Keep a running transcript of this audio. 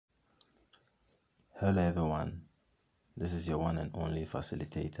Hello everyone, this is your one and only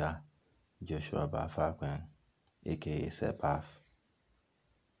facilitator, Joshua Bafakwen, aka Sebaf,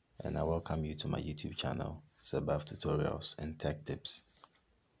 and I welcome you to my YouTube channel, Sebaf Tutorials and Tech Tips,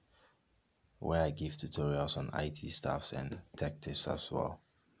 where I give tutorials on IT stuffs and tech tips as well.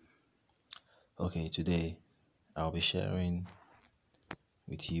 Okay, today I'll be sharing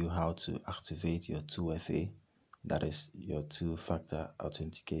with you how to activate your 2FA, that is your two-factor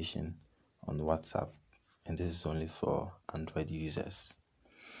authentication on WhatsApp, and this is only for Android users.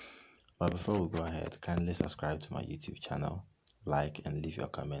 But before we go ahead, kindly subscribe to my YouTube channel, like and leave your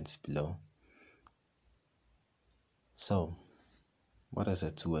comments below. So, what is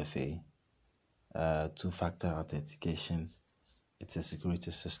a 2FA? Two-factor authentication. It's a security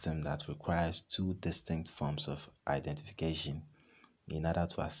system that requires two distinct forms of identification in order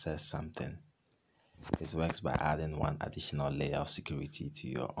to access something. It works by adding one additional layer of security to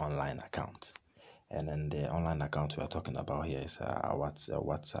your online account. And then the online account we are talking about here is a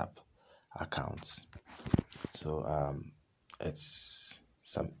WhatsApp account. So it's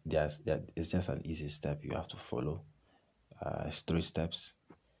just an easy step you have to follow. It's 3 steps.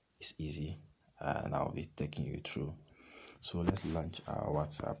 It's easy, and I'll be taking you through. So let's launch our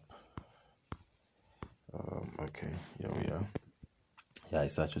WhatsApp. Okay, here we are. Yeah,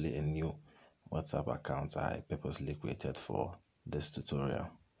 it's actually a new WhatsApp account I purposely created for this tutorial.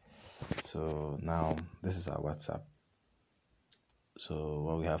 So now this is our WhatsApp. So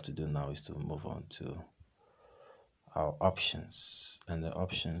what we have to do now is to move on to our options, and the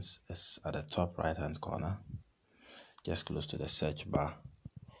options is at the top right hand corner, just close to the search bar.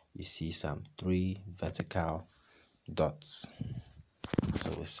 You see some 3 vertical dots,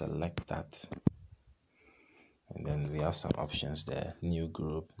 so we select that, and then we have some options there: new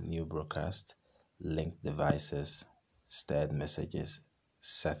group, new broadcast, linked devices, shared messages,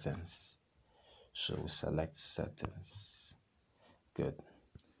 settings. So we select settings. Good.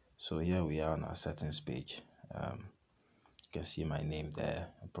 So here we are on our settings page. You can see my name there,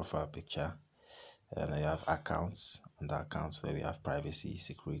 profile picture, and I have accounts. Under accounts, where we have privacy,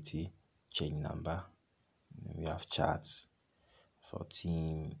 security, change number. We have chats for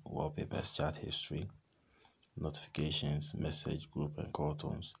team, wallpapers, chat history, notifications, message, group and call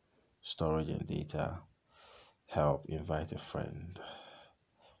tones, storage and data, help, invite a friend.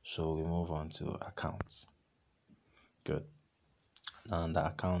 So we move on to accounts. Good. Now under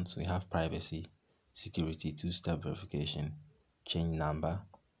accounts, we have privacy, security, 2-step verification, change number,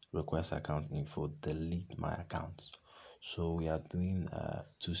 request account info, delete my account. So we are doing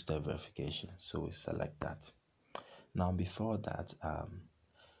 2-step verification, so we select that. Now before that,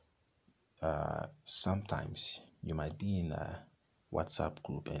 sometimes you might be in a WhatsApp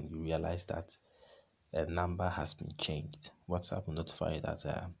group and you realize that a number has been changed. WhatsApp will notify you that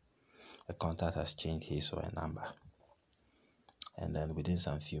a contact has changed his or her number, and then within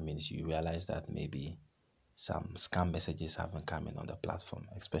some few minutes you realize that maybe some scam messages haven't come in on the platform,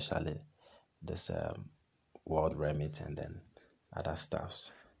 especially this word remit and then other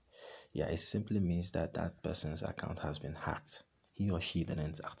stuffs. Yeah, it simply means that that person's account has been hacked. He or she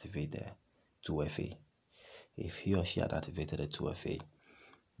didn't activate the 2FA. If he or she had activated the 2FA,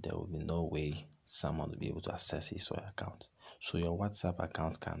 there will be no way someone will be able to access his or her account. So your WhatsApp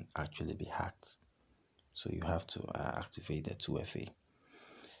account can actually be hacked. So you have to activate the 2FA.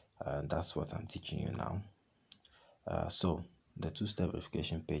 That's what I'm teaching you now. So the 2-step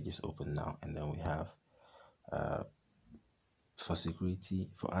verification page is open now, and then we have for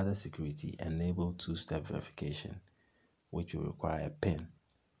other security, enable 2-step verification, which will require a PIN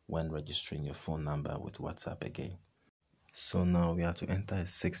when registering your phone number with WhatsApp again. So now we have to enter a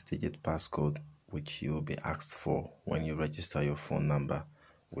 6-digit passcode, which you will be asked for when you register your phone number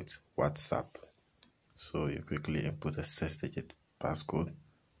with WhatsApp. So you quickly input a 6-digit passcode,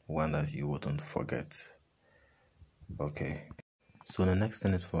 one that you wouldn't forget. Okay. So the next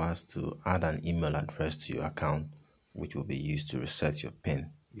thing is for us to add an email address to your account, which will be used to reset your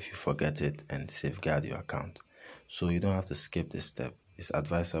PIN if you forget it and safeguard your account. So you don't have to skip this step. It's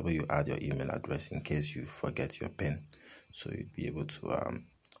advisable you add your email address in case you forget your PIN, so you'd be able to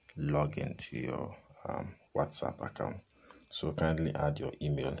log into your WhatsApp account. So kindly add your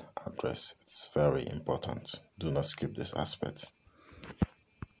email address. It's very important. Do not skip this aspect.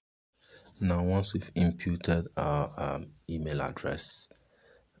 Now once we've imputed our email address,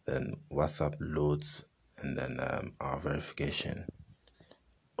 then WhatsApp loads, and then our verification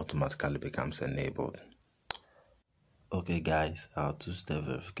automatically becomes enabled. Okay guys, our 2-step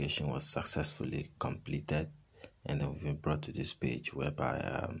verification was successfully completed, and then we've been brought to this page whereby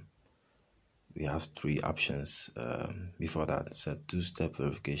we have 3 options. Before that, so 2-step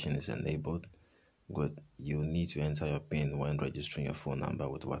verification is enabled. good. You need to enter your PIN when registering your phone number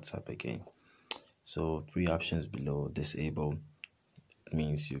with WhatsApp again. So 3 options below. Disable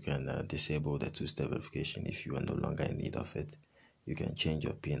means you can disable the 2-step verification if you are no longer in need of it. You can change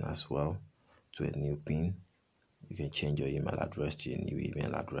your PIN as well to a new PIN. You can change your email address to a new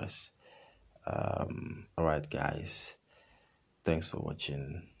email address. Alright guys, thanks for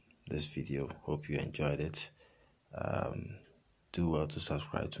watching this video. Hope you enjoyed it. Do well to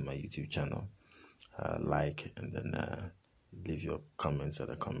subscribe to my YouTube channel, like, and then leave your comments in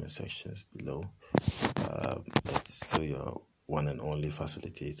the comment sections below. It's still your one and only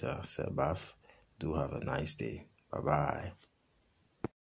facilitator, Sir Baf. Do have a nice day. Bye bye.